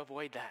just kind of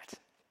avoid that.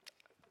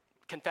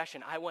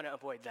 Confession, I want to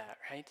avoid that,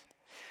 right?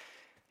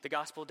 The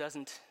gospel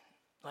doesn't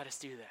let us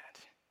do that.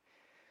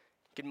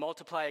 You can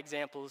multiply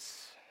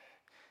examples,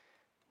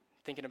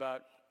 thinking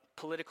about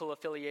political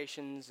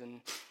affiliations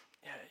and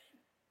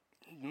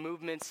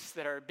movements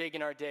that are big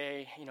in our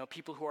day,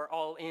 people who are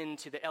all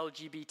into the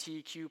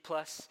LGBTQ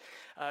plus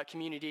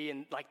community,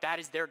 and like that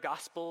is their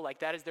gospel, like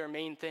that is their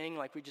main thing.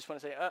 Like we just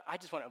want to say, I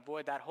just want to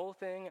avoid that whole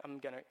thing. I'm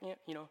going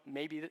to,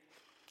 maybe,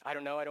 I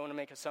don't know, I don't want to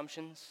make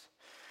assumptions.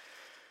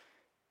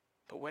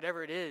 But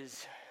whatever it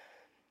is,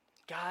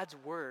 God's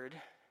word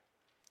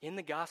in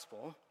the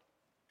gospel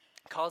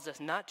calls us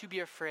not to be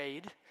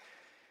afraid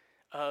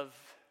of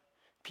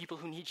people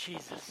who need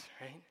Jesus,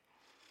 right?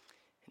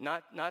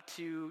 Not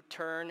to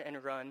turn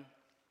and run,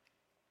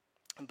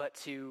 but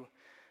to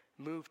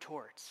move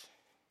towards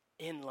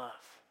in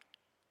love,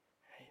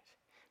 right?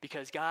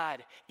 Because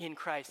God in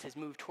Christ has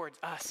moved towards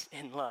us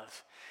in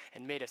love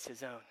and made us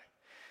his own.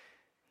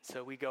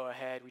 So we go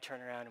ahead, we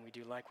turn around, and we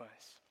do likewise.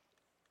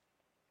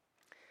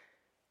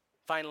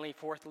 Finally,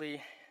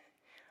 fourthly,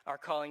 our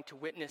calling to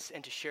witness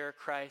and to share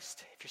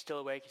Christ. If you're still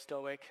awake, you still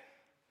awake?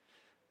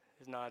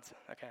 His nods,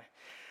 okay.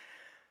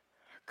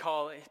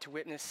 Call to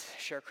witness,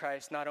 share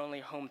Christ, not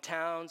only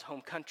hometowns,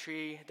 home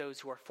country, those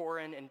who are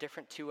foreign and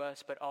different to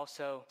us, but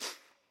also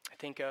I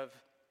think of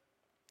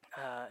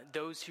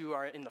those who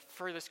are in the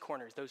furthest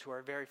corners, those who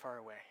are very far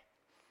away.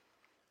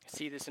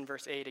 See this in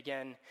verse 8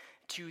 again.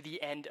 To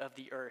the end of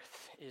the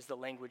earth is the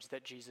language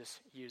that Jesus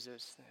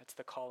uses. That's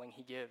the calling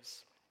he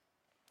gives.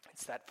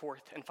 It's that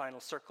fourth and final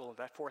circle,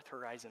 that fourth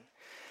horizon.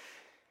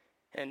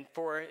 And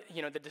for,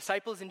 the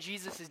disciples in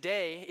Jesus'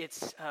 day,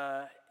 it's,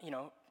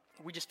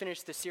 we just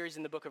finished the series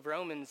in the book of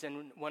Romans,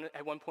 and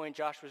at one point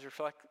Josh was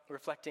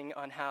reflecting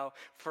on how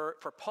for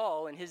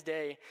Paul in his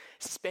day,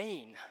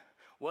 Spain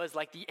was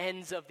like the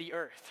ends of the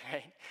earth,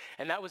 right?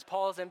 And that was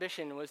Paul's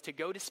ambition, was to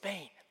go to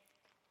Spain.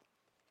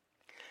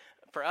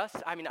 For us,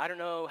 I don't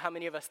know how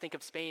many of us think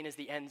of Spain as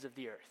the ends of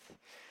the earth.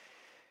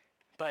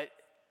 But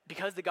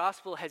because the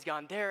gospel has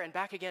gone there and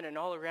back again and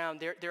all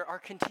around, there are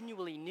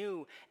continually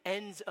new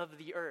ends of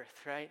the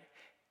earth, right,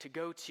 to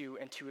go to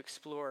and to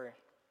explore.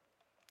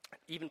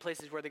 Even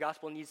places where the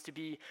gospel needs to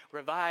be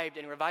revived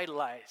and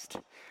revitalized,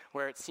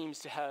 where it seems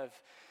to have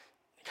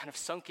kind of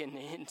sunken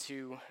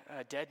into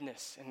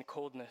deadness and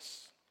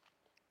coldness.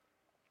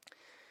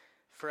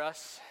 For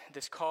us,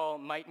 this call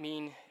might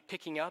mean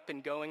picking up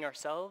and going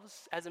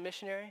ourselves as a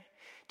missionary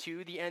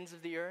to the ends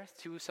of the earth,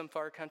 to some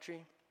far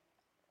country.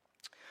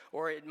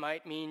 Or it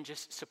might mean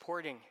just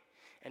supporting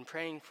and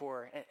praying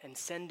for and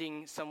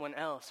sending someone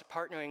else,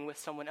 partnering with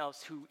someone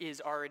else who is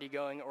already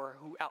going or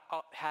who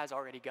has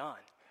already gone.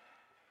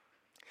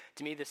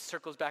 To me, this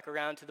circles back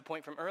around to the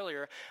point from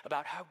earlier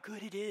about how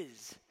good it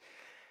is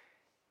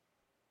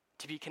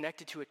to be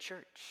connected to a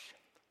church.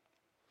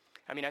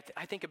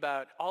 I think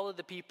about all of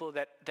the people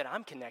that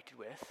I'm connected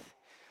with,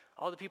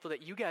 all the people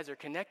that you guys are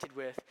connected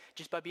with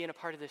just by being a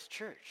part of this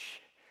church.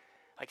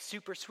 Like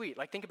super sweet.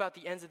 Like think about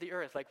the ends of the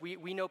earth. Like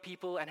we know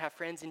people and have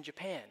friends in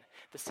Japan,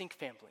 the Sink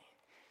family,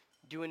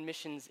 doing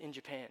missions in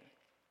Japan.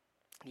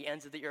 The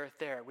ends of the earth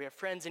there. We have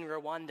friends in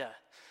Rwanda,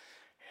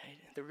 right?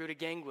 The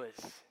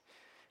Rutagengwas.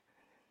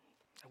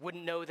 I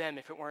wouldn't know them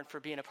if it weren't for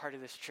being a part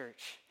of this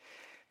church.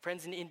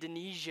 Friends in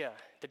Indonesia,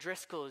 the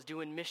Driscolls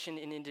doing mission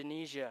in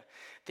Indonesia.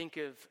 Think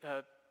of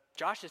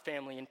Josh's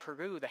family in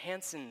Peru, the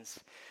Hansons.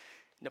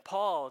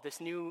 Nepal, this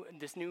new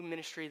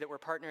ministry that we're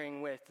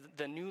partnering with,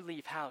 the New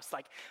Leaf House.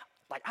 Like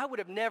I would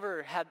have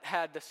never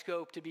had the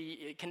scope to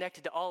be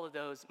connected to all of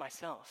those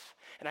myself.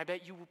 And I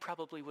bet you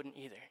probably wouldn't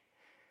either.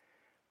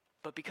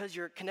 But because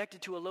you're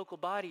connected to a local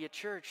body, a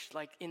church,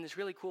 like in this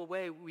really cool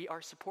way, we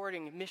are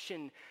supporting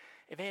mission,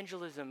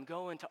 evangelism,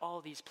 going to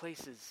all these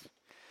places.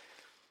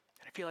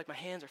 And I feel like my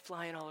hands are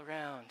flying all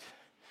around.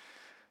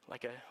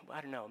 Like a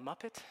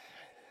Muppet?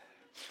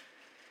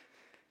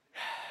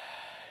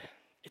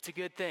 It's a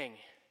good thing.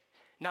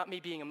 Not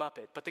me being a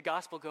Muppet, but the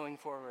gospel going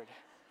forward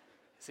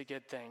is a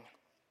good thing.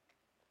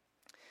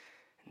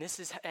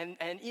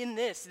 And in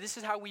this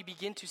is how we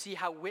begin to see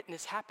how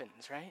witness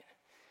happens, right?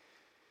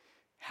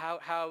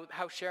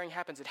 How sharing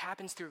happens. It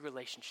happens through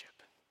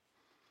relationship.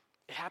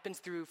 It happens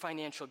through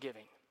financial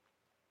giving.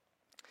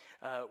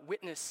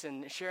 Witness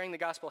and sharing the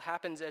gospel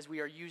happens as we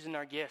are using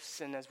our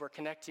gifts and as we're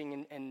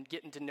connecting and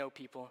getting to know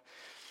people.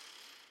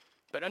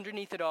 But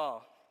underneath it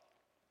all,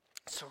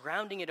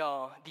 surrounding it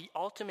all, the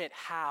ultimate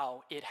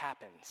how it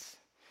happens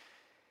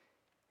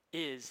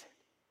is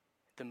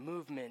the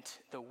movement,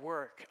 the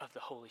work of the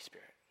Holy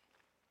Spirit.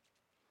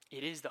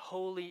 It is the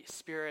Holy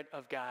Spirit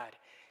of God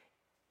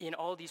in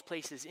all these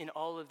places, in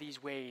all of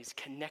these ways,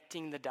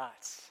 connecting the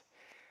dots,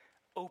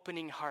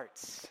 opening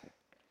hearts,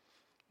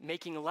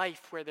 making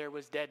life where there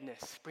was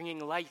deadness,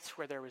 bringing light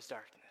where there was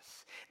darkness.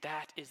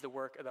 That is the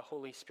work of the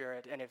Holy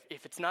Spirit. And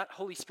if it's not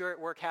Holy Spirit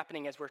work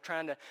happening as we're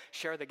trying to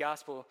share the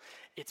gospel,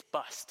 it's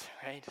bust,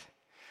 right?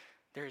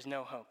 There is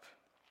no hope.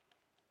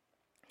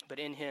 But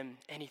in him,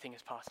 anything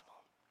is possible.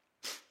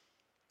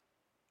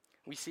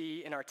 We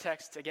see in our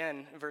text,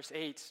 again, verse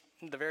 8,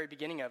 the very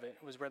beginning of it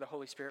was where the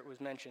Holy Spirit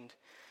was mentioned.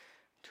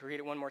 To read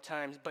it one more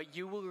time, but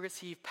you will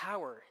receive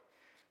power,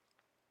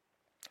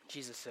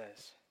 Jesus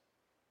says.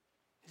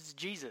 This is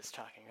Jesus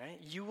talking, right?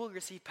 You will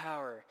receive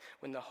power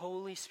when the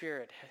Holy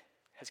Spirit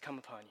has come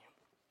upon you.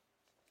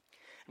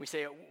 And we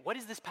say, what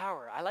is this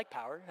power? I like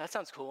power. That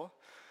sounds cool.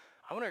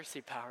 I want to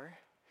receive power.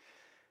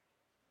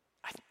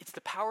 It's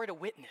the power to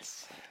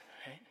witness,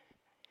 right?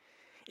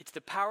 It's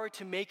the power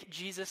to make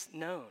Jesus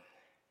known.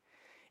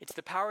 It's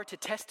the power to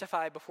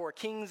testify before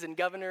kings and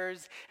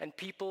governors and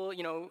people,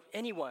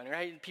 anyone,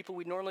 right? People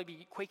we'd normally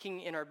be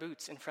quaking in our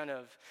boots in front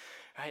of,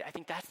 right? I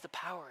think that's the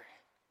power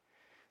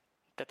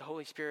that the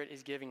Holy Spirit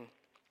is giving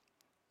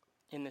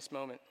in this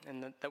moment,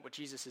 and that what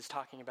Jesus is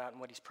talking about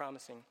and what he's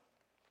promising.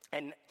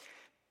 And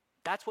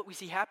that's what we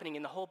see happening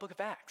in the whole book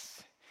of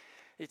Acts.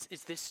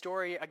 It's this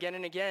story again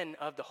and again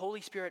of the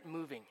Holy Spirit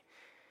moving,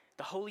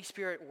 the Holy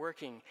Spirit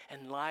working,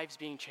 and lives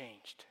being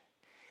changed.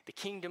 The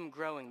kingdom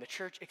growing, the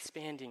church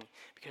expanding,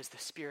 because the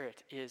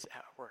Spirit is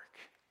at work.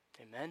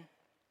 Amen?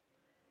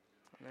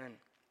 Amen.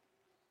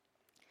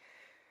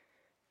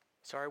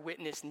 So our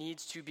witness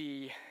needs to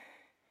be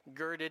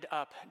girded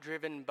up,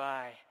 driven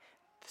by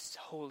the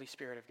Holy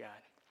Spirit of God.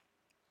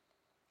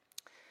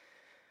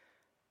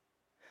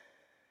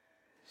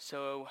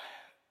 So,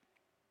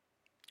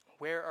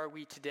 where are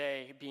we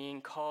today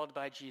being called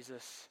by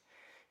Jesus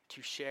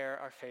to share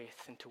our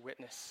faith and to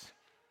witness?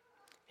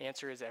 The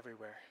answer is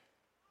everywhere.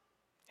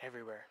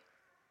 Everywhere.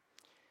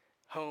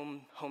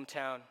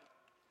 Hometown,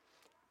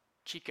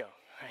 Chico,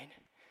 right?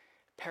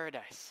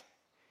 Paradise,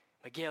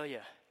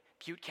 Magalia,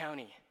 Butte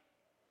County,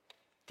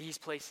 these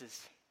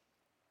places.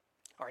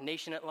 Our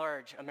nation at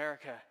large,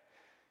 America,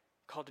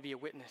 called to be a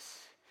witness,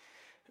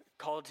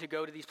 called to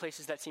go to these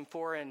places that seem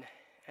foreign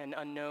and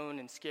unknown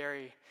and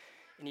scary,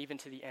 and even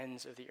to the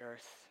ends of the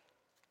earth.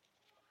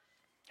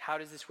 How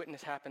does this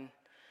witness happen?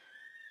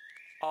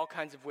 All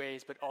kinds of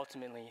ways, but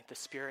ultimately the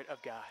Spirit of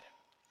God.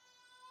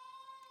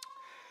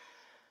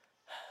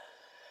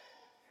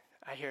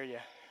 I hear you.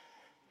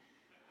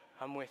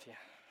 I'm with you.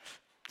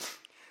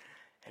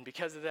 And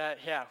because of that,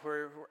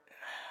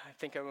 I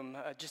think I'm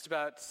just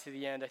about to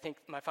the end. I think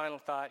my final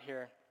thought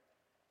here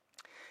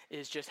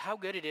is just how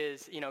good it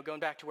is, going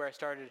back to where I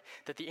started,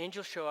 that the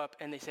angels show up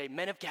and they say,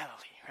 men of Galilee,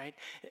 right?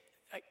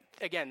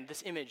 Again,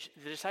 this image,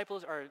 the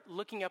disciples are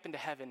looking up into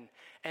heaven,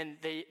 and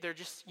they're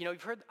just,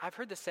 I've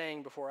heard the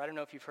saying before, I don't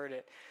know if you've heard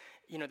it,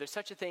 there's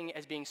such a thing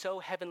as being so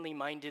heavenly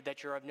minded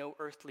that you're of no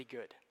earthly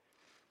good.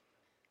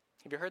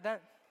 Have you heard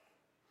that?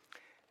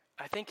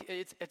 I think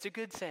it's a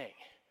good saying.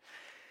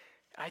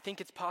 I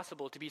think it's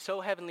possible to be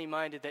so heavenly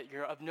minded that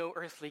you're of no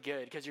earthly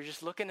good because you're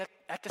just looking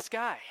at the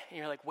sky. And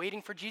you're like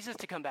waiting for Jesus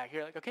to come back.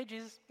 You're like, okay,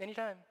 Jesus,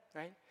 anytime,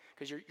 right?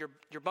 Because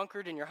you're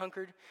bunkered and you're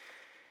hunkered.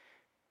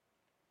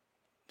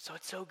 So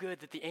it's so good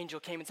that the angel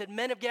came and said,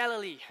 men of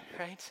Galilee,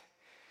 right?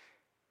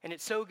 And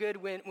it's so good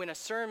when a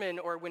sermon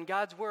or when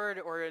God's word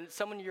or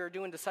someone you're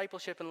doing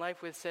discipleship in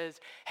life with says,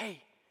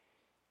 hey,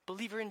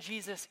 believer in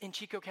Jesus in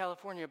Chico,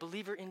 California,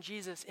 believer in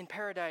Jesus in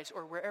Paradise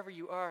or wherever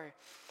you are.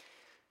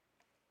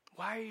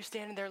 Why are you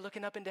standing there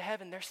looking up into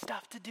heaven? There's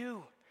stuff to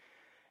do.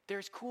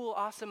 There's cool,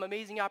 awesome,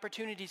 amazing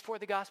opportunities for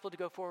the gospel to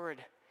go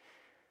forward.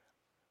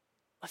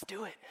 Let's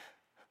do it.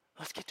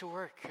 Let's get to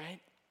work, right?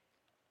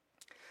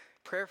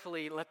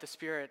 Prayerfully, let the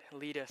Spirit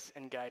lead us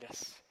and guide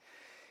us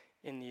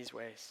in these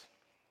ways.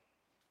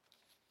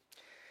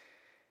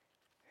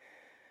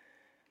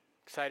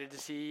 Excited to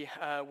see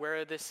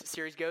where this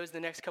series goes the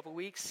next couple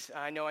weeks.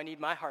 I know I need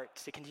my heart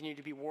to continue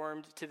to be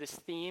warmed to this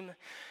theme.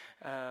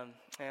 And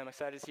I'm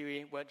excited to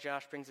see what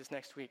Josh brings us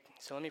next week.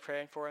 So let me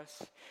pray for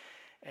us,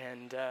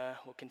 and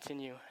we'll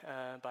continue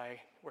by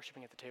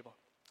worshiping at the table.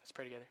 Let's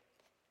pray together.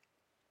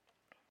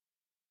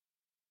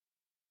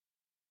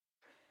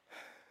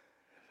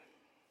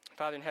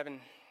 Father in heaven,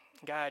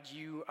 God,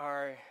 you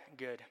are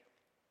good.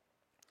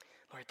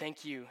 Lord,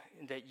 thank you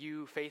that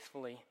you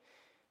faithfully,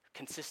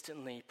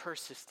 consistently,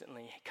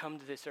 persistently come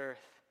to this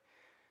earth,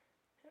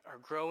 are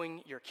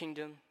growing your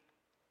kingdom,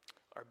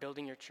 are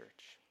building your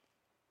church.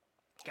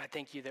 God,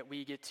 thank you that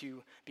we get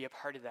to be a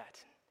part of that.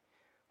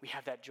 We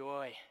have that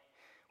joy.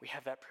 We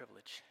have that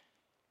privilege.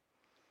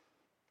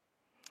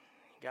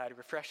 God,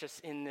 refresh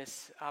us in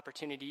this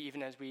opportunity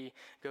even as we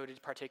go to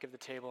partake of the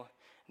table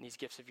and these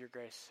gifts of your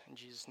grace. In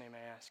Jesus' name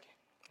I ask.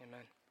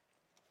 Amen.